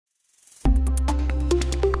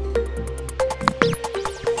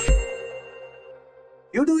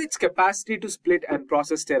Due to its capacity to split and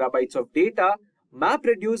process terabytes of data,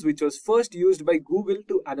 MapReduce, which was first used by Google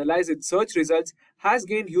to analyze its search results, has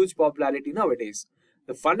gained huge popularity nowadays.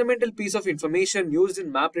 The fundamental piece of information used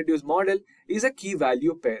in MapReduce model is a key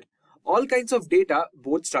value pair. All kinds of data,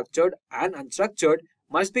 both structured and unstructured,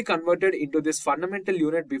 must be converted into this fundamental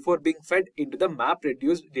unit before being fed into the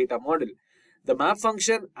MapReduce data model. The map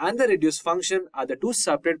function and the reduce function are the two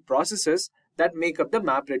separate processes that make up the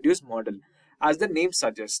MapReduce model. As the name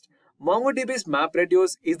suggests, MongoDB's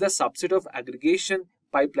MapReduce is the subset of aggregation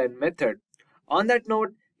pipeline method. On that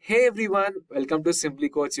note, hey everyone, welcome to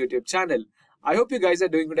SimpliCode's YouTube channel. I hope you guys are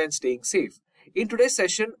doing good and staying safe. In today's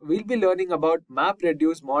session, we'll be learning about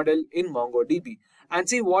MapReduce model in MongoDB and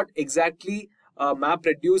see what exactly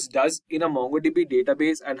MapReduce does in a MongoDB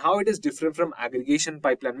database and how it is different from aggregation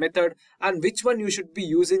pipeline method and which one you should be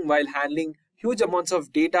using while handling huge amounts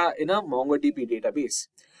of data in a MongoDB database.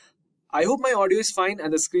 I hope my audio is fine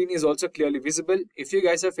and the screen is also clearly visible. If you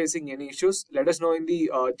guys are facing any issues, let us know in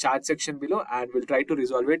the chat section below and we'll try to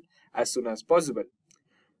resolve it as soon as possible.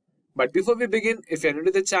 But before we begin, if you're new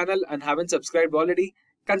to the channel and haven't subscribed already,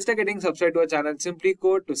 consider getting subscribed to our channel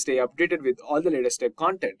SimpliCode to stay updated with all the latest tech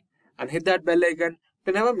content. And hit that bell icon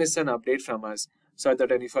to never miss an update from us. So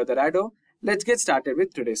without any further ado, let's get started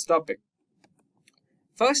with today's topic.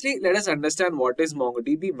 Firstly, let us understand what is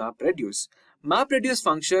MongoDB MapReduce. MapReduce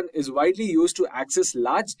function is widely used to access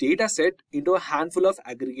large data set into a handful of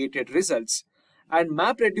aggregated results. And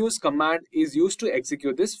MapReduce command is used to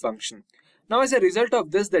execute this function. Now as a result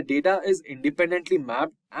of this, the data is independently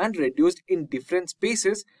mapped and reduced in different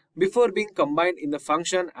spaces before being combined in the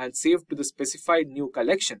function and saved to the specified new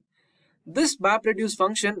collection. This MapReduce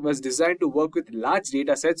function was designed to work with large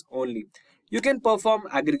data sets only. You can perform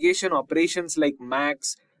aggregation operations like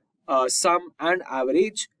max, sum and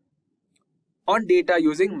average on data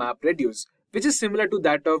using MapReduce, which is similar to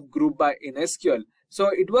that of group by in SQL. So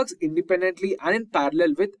it works independently and in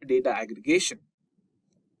parallel with data aggregation.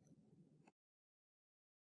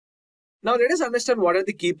 Now let us understand what are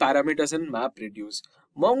the key parameters in MapReduce.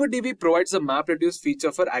 MongoDB provides the MapReduce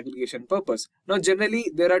feature for aggregation purpose. Now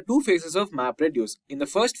generally there are two phases of MapReduce. In the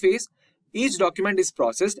first phase, each document is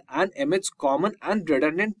processed and emits common and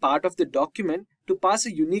redundant part of the document to pass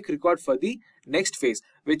a unique record for the next phase,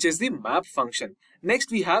 which is the map function. Next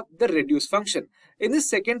we have the reduce function. In the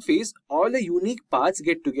second phase, all the unique parts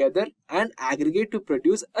get together and aggregate to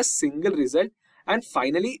produce a single result. And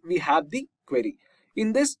finally we have the query.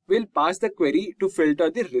 In this, we'll pass the query to filter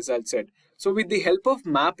the result set. So with the help of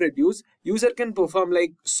MapReduce, user can perform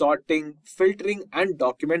like sorting, filtering and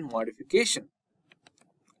document modification.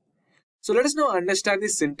 So let us now understand the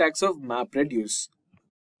syntax of MapReduce.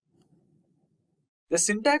 The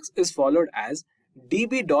syntax is followed as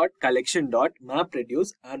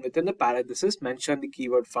db.collection.mapreduce and within the parenthesis mention the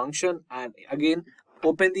keyword function and again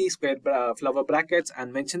open the square flower brackets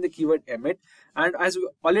and mention the keyword emit. And as we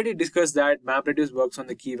already discussed that MapReduce works on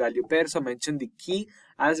the key value pair, so mention the key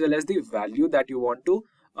as well as the value that you want to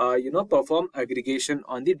perform aggregation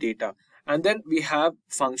on the data. And then we have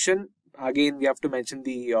function. Again, we have to mention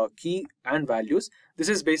the key and values. This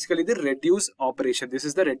is basically the reduce operation. This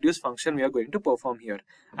is the reduce function we are going to perform here.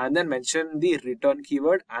 And then mention the return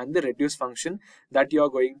keyword and the reduce function that you are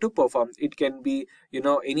going to perform. It can be,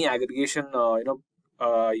 any aggregation,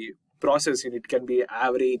 process. It can be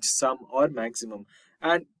average, sum or maximum.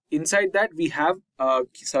 And inside that we have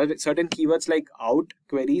certain keywords like out,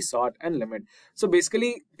 query, sort and limit. So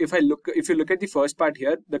basically if you look at the first part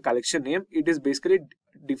here, the collection name, it is basically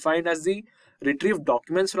defined as the retrieve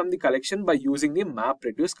documents from the collection by using the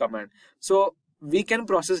MapReduce command. So we can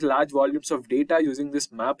process large volumes of data using this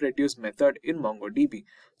MapReduce method in MongoDB.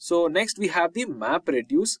 So next we have the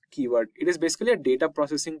MapReduce keyword. It is basically a data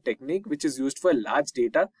processing technique which is used for large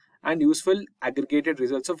data and useful aggregated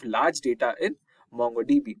results of large data in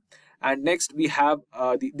MongoDB. And next we have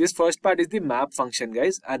this first part is the map function,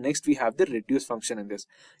 guys, and next we have the reduce function in this.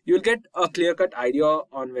 You'll get a clear-cut idea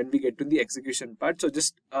on when we get to the execution part, so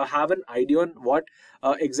just have an idea on what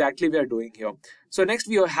exactly we are doing here. So next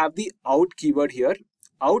we have the out keyword here.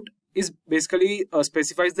 Out is basically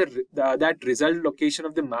specifies that result location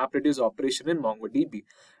of the MapReduce operation in MongoDB,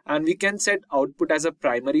 and we can set output as a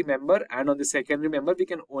primary member, and on the secondary member we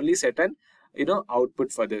can only set an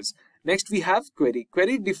output for this. Next we have query.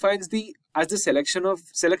 Query defines as the selection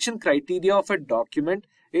criteria of a document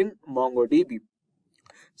in MongoDB.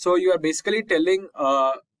 So you are basically telling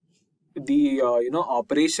the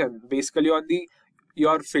operation basically on you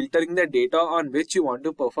are filtering the data on which you want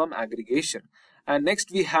to perform aggregation. And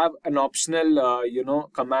next we have an optional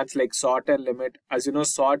commands like sort and limit. As you know,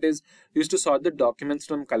 sort is used to sort the documents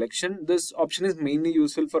from collection. This option is mainly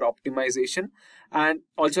useful for optimization. And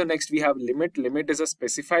also next we have limit. Limit is a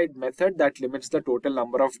specified method that limits the total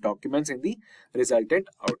number of documents in the resultant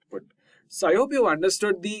output. So I hope you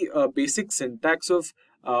understood the basic syntax of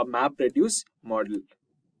MapReduce model.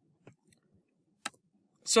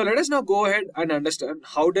 So let us now go ahead and understand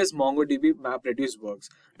how does MongoDB MapReduce works.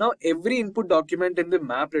 Now every input document in the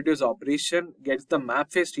MapReduce operation gets the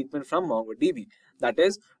map face treatment from MongoDB. That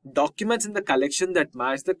is, documents in the collection that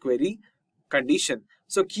match the query condition.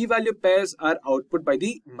 So key value pairs are output by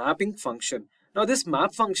the mapping function. Now this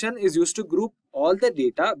map function is used to group all the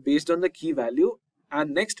data based on the key value.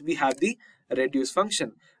 And next we have the reduce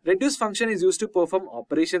function. Reduce function is used to perform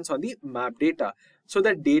operations on the map data. So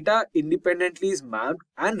the data independently is mapped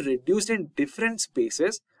and reduced in different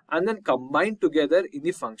spaces and then combined together in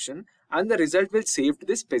the function, and the result will save to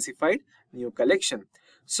the specified new collection.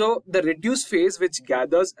 So the reduce phase, which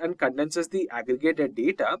gathers and condenses the aggregated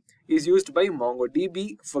data, is used by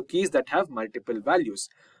MongoDB for keys that have multiple values.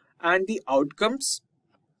 And the outcomes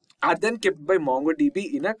are then kept by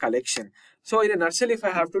MongoDB in a collection. So in a nutshell, if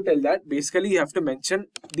I have to tell that, basically you have to mention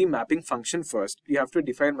the mapping function first. You have to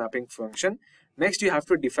define mapping function. Next, you have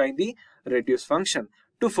to define the reduce function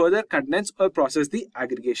to further condense or process the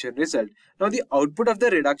aggregation result. Now the output of the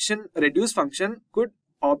reduce function could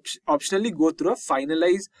optionally go through a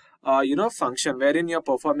finalize function wherein you are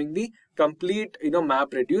performing the complete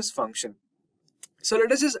MapReduce function. So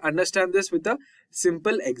let us just understand this with a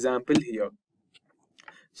simple example here.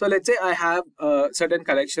 So let's say I have certain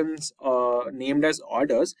collections named as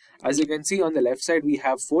orders. As you can see on the left side, we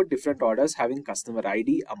have 4 different orders having customer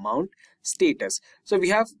ID, amount, status. So we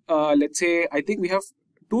have, let's say, I think we have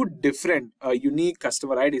 2 different unique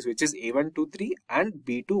customer IDs, which is A123 and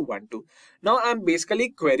B212. Now I'm basically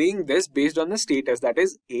querying this based on the status, that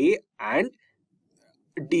is A and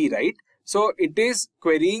D, right? So it is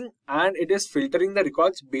querying and it is filtering the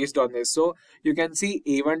records based on this. So you can see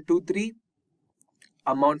A123,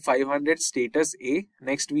 amount 500, status A.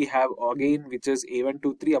 Next we have again, which is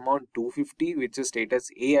A123, amount 250, which is status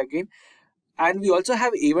A again. And we also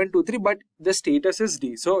have A123, but the status is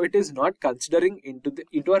D. So it is not considering into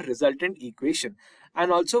a resultant equation.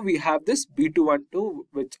 And also we have this B212,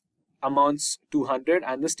 which amounts 200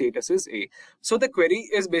 and the status is A. So the query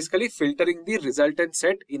is basically filtering the resultant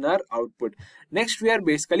set in our output. Next, we are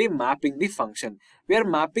basically mapping the function. We are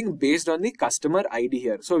mapping based on the customer ID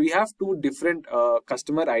here. So we have 2 different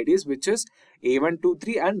customer IDs, which is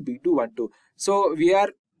A123 and B212. So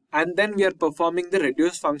and then we are performing the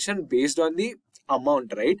reduce function based on the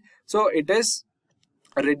amount, right? So it is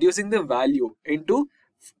reducing the value into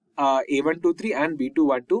A123 and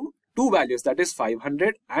B212. 2 values, that is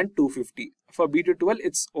 500 and 250. For B212,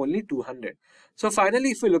 it's only 200. So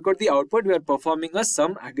finally, if we look at the output, we are performing a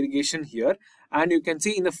sum aggregation here, and you can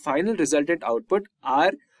see in the final resultant output,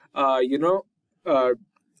 our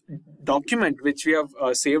document which we have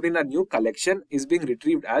saved in a new collection is being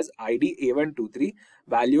retrieved as ID A123,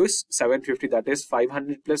 value is 750, that is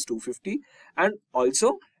 500 plus 250, and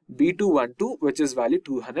also B212, which is value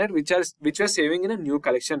 200, which are saving in a new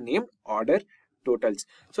collection named order totals.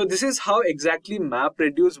 So this is how exactly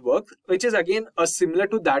MapReduce works, which is again similar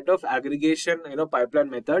to that of aggregation pipeline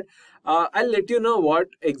method. I'll let you know what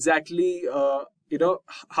exactly how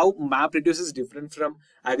MapReduce is different from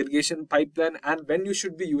aggregation pipeline and when you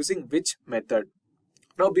should be using which method.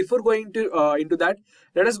 Now before going into that,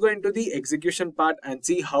 let us go into the execution part and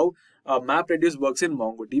see how MapReduce works in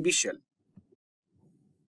MongoDB shell.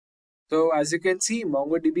 So as you can see,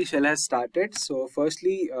 MongoDB shell has started. So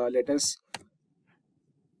firstly, let us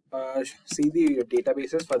see the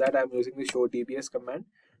databases. For that, I'm using the show DBS command.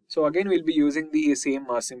 So again, we'll be using the same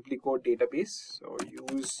SimpliCode database. So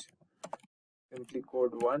use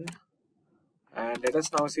SimpliCode 1, and let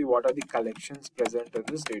us now see what are the collections present in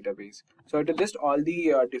this database. So it will list all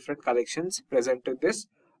the different collections present in this.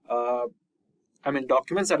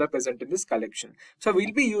 Documents that are present in this collection. So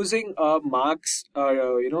we'll be using marks,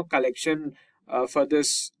 collection for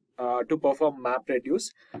this. To perform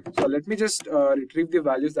MapReduce. So let me just retrieve the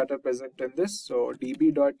values that are present in this. So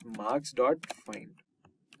db.marks.find.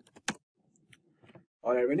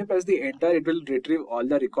 Alright, when you press the enter, it will retrieve all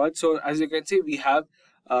the records. So as you can see, we have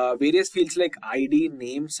various fields like ID,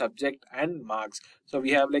 name, subject, and marks. So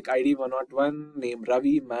we have like ID 101, name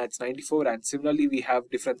Ravi, maths 94, and similarly we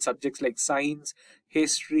have different subjects like science,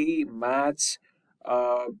 history, maths,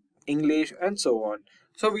 English, and so on.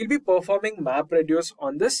 So we'll be performing MapReduce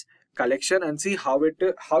on this collection and see how it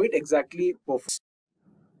exactly performs.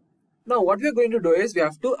 Now what we are going to do is we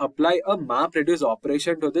have to apply a map reduce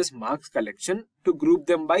operation to this marks collection to group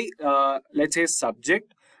them by let's say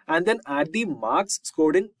subject, and then add the marks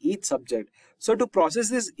scored in each subject. So to process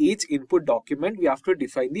this each input document, we have to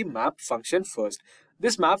define the map function first.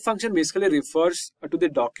 This map function basically refers to the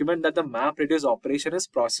document that the map reduce operation is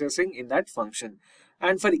processing in that function.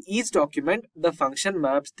 And for each document, the function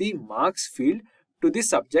maps the marks field to the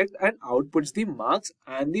subject and outputs the marks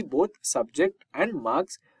and the both subject and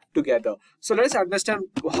marks together. So let's understand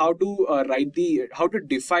how to how to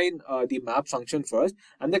define the map function first.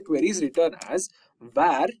 And the query is written as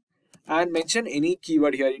var, and mention any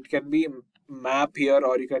keyword here. It can be map here,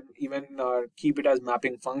 or you can even keep it as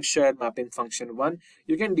mapping function 1.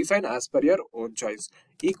 You can define as per your own choice.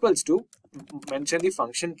 Equals to, mention the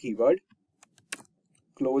function keyword,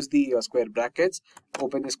 close the square brackets,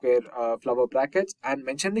 open the square flower brackets, and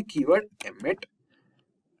mention the keyword emit.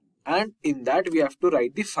 And in that we have to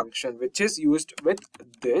write the function which is used with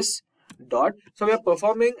this dot. So we are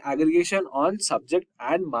performing aggregation on subject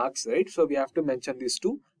and marks, right? So we have to mention these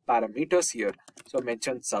two parameters here. So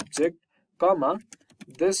mention subject comma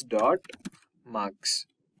this dot marks,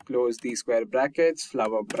 close the square brackets,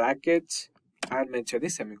 flower brackets, and mention the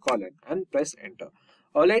semicolon and press enter.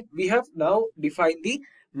 Alright, we have now defined the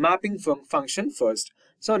mapping function first.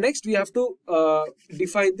 So next we have to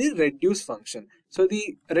define the reduce function. So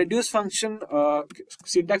the reduce function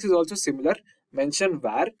syntax is also similar. Mention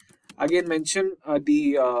var, again mention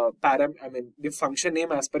the the function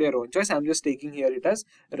name as per your own choice. I'm just taking here it as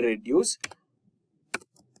reduce,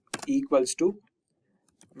 equals to,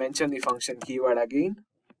 mention the function keyword again,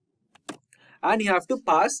 and you have to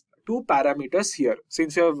pass two parameters here.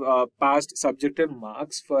 Since you have passed subject and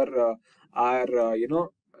marks for our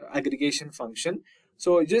aggregation function,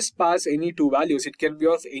 so just pass any two values. It can be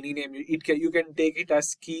of any name. You can take it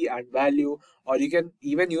as key and value, or you can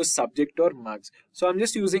even use subject or marks. So I'm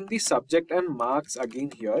just using the subject and marks again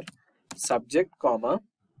here. Subject comma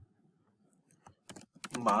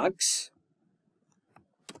marks,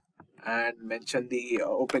 and mention the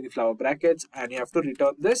open the flower brackets, and you have to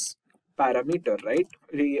return this parameter, right?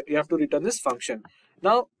 You have to return this function.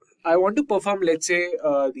 Now I want to perform, let's say,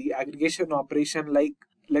 the aggregation operation, like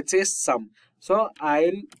let's say sum. So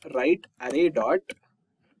I'll write array dot,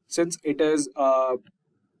 since it is a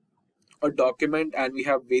document and we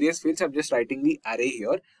have various fields, I'm just writing the array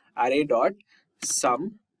here, array dot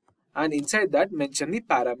sum, and inside that mention the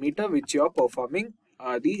parameter which you are performing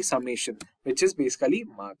the summation, which is basically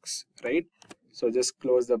marks, right? So just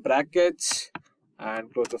close the brackets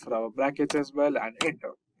and close the flower brackets as well, and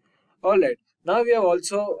enter. Alright, now we have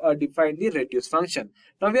also defined the reduce function.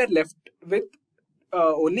 Now we are left with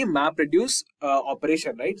only MapReduce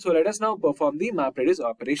operation, right? So let us now perform the MapReduce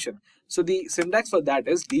operation. So the syntax for that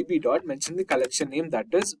is db dot, mention the collection name, that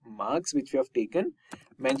is marks which we have taken,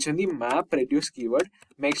 mention the MapReduce keyword,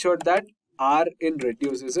 make sure that R in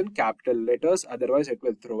reduce is in capital letters, otherwise it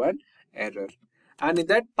will throw an error. And in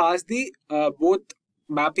that pass the both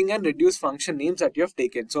mapping and reduce function names that you have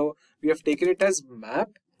taken. So we have taken it as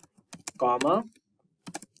map comma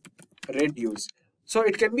reduce. So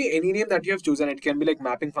it can be any name that you have chosen. It can be like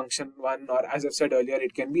mapping function 1, or as I've said earlier,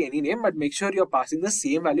 it can be any name, but make sure you're passing the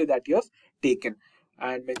same value that you have taken.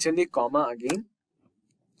 And mention the comma again.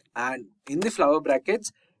 And in the flower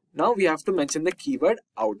brackets, now we have to mention the keyword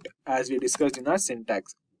out, as we discussed in our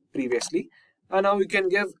syntax previously. And now you can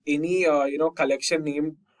give any collection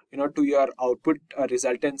name to your output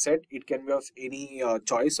resultant set. It can be of any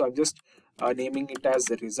choice. So I'm just naming it as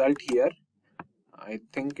the result here. I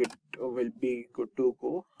think it will be good to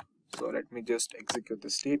go. So let me just execute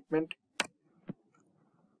the statement.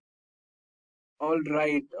 All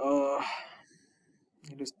right,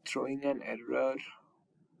 it is throwing an error.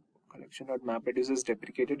 Collection.MapReduce is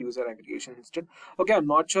deprecated, user aggregation instead. Okay, I'm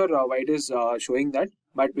not sure why it is showing that,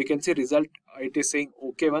 but we can see result. It is saying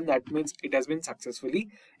OK1. That means it has been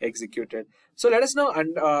successfully executed. So let us now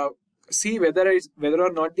see whether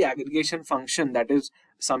or not the aggregation function, that is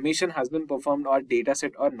summation, has been performed or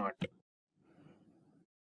dataset or not.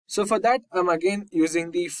 So for that, I'm again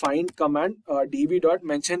using the find command, db dot,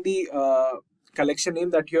 mention the collection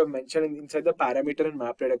name that you have mentioned inside the parameter and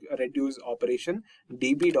MapReduce operation,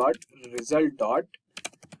 db dot result dot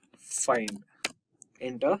find,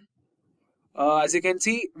 enter. As you can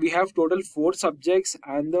see, we have total 4 subjects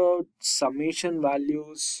and the summation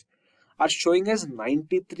values are showing as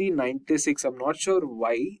 93, 96. I'm not sure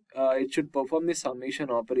why it should perform the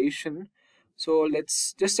summation operation. So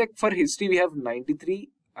let's just check. For history we have 93,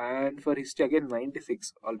 and for history again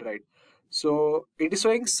 96. All right. So it is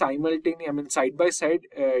showing simultaneous, side by side.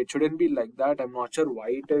 It shouldn't be like that. I'm not sure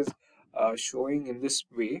why it is showing in this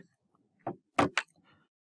way.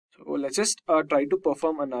 So let's just try to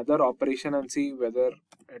perform another operation and see whether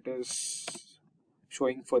it is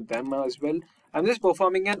showing for them as well. I'm just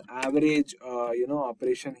performing an average,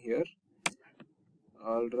 operation here.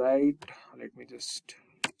 All right, let me just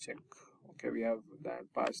check. Okay, we have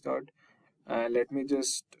that passed out. And let me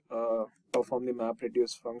just perform the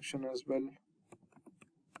MapReduce function as well.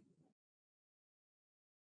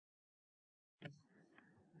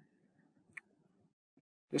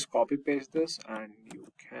 Just copy paste this, and you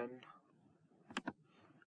can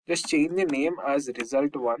just change the name as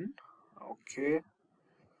result1. Okay,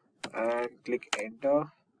 and click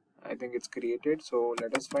enter. I think it's created. So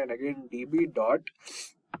let us find again db dot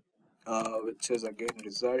which is again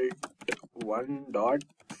result1 dot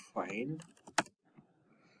find.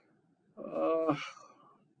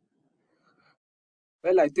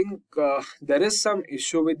 Well, I think there is some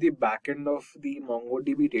issue with the backend of the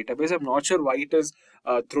MongoDB database. I'm not sure why it is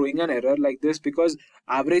throwing an error like this, because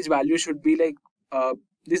average value should be like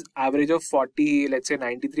this average of 40, let's say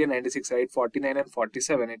 93 and 96, right? 49 and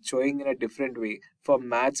 47. It's showing in a different way. For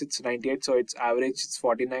maths, it's 98, so its average is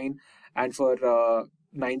 49, and for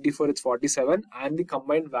 94, it's 47. And the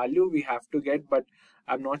combined value we have to get, but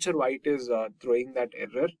I'm not sure why it is throwing that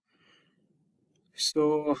error.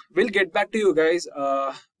 So we'll get back to you guys,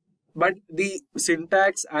 but the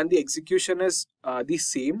syntax and the execution is the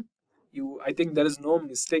same. I think there is no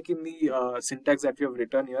mistake in the syntax that we have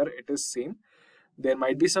written here. It is same. There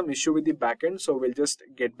might be some issue with the backend, so we'll just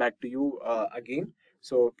get back to you again.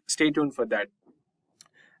 So stay tuned for that.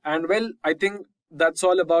 And well, I think that's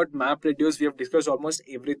all about MapReduce. We have discussed almost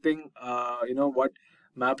everything. What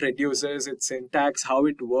MapReduce is, its syntax, how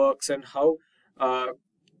it works, and how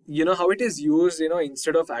how it is used,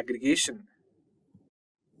 instead of aggregation.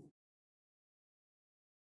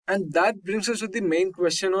 And that brings us to the main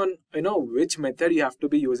question on, which method you have to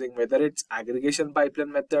be using, whether it's aggregation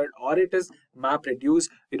pipeline method or it is MapReduce,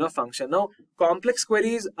 function. Now, complex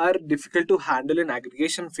queries are difficult to handle in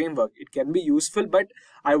aggregation framework. It can be useful, but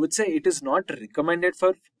I would say it is not recommended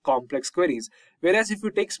for complex queries. Whereas if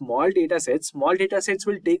you take small data sets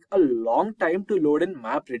will take a long time to load in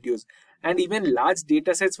MapReduce. And even large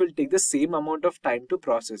data sets will take the same amount of time to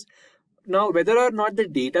process. Now, whether or not the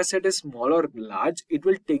data set is small or large, it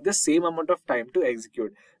will take the same amount of time to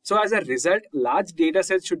execute. So as a result, large data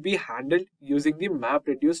sets should be handled using the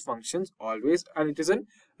MapReduce functions always, and it is a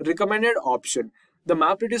recommended option. The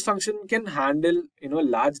MapReduce function can handle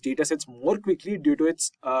large data sets more quickly due to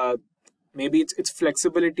its maybe its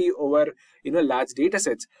flexibility over large data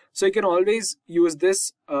sets. So you can always use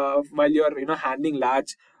this while you're handling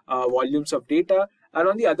large volumes of data. And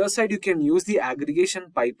on the other side, you can use the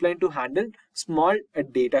aggregation pipeline to handle small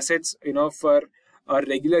data sets, for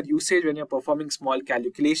regular usage when you're performing small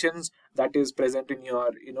calculations that is present in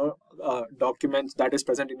your, documents, that is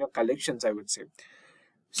present in your collections, I would say.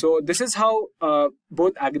 So this is how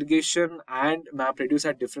both aggregation and MapReduce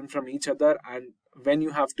are different from each other and when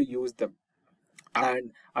you have to use them.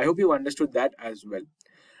 And I hope you understood that as well.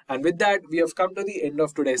 And with that, we have come to the end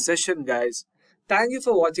of today's session, guys. Thank you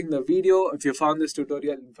for watching the video. If you found this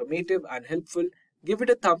tutorial informative and helpful, give it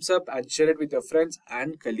a thumbs up and share it with your friends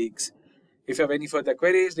and colleagues. If you have any further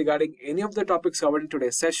queries regarding any of the topics covered in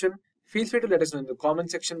today's session, feel free to let us know in the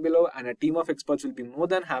comment section below, and a team of experts will be more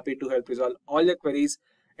than happy to help resolve all your queries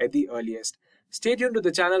at the earliest. Stay tuned to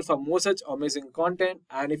the channel for more such amazing content,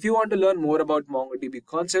 and if you want to learn more about MongoDB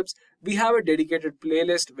concepts, we have a dedicated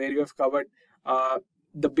playlist where you have covered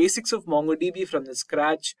the basics of MongoDB from the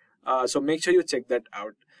scratch. So make sure you check that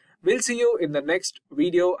out. We'll see you in the next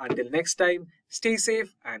video. Until next time, stay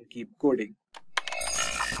safe and keep coding.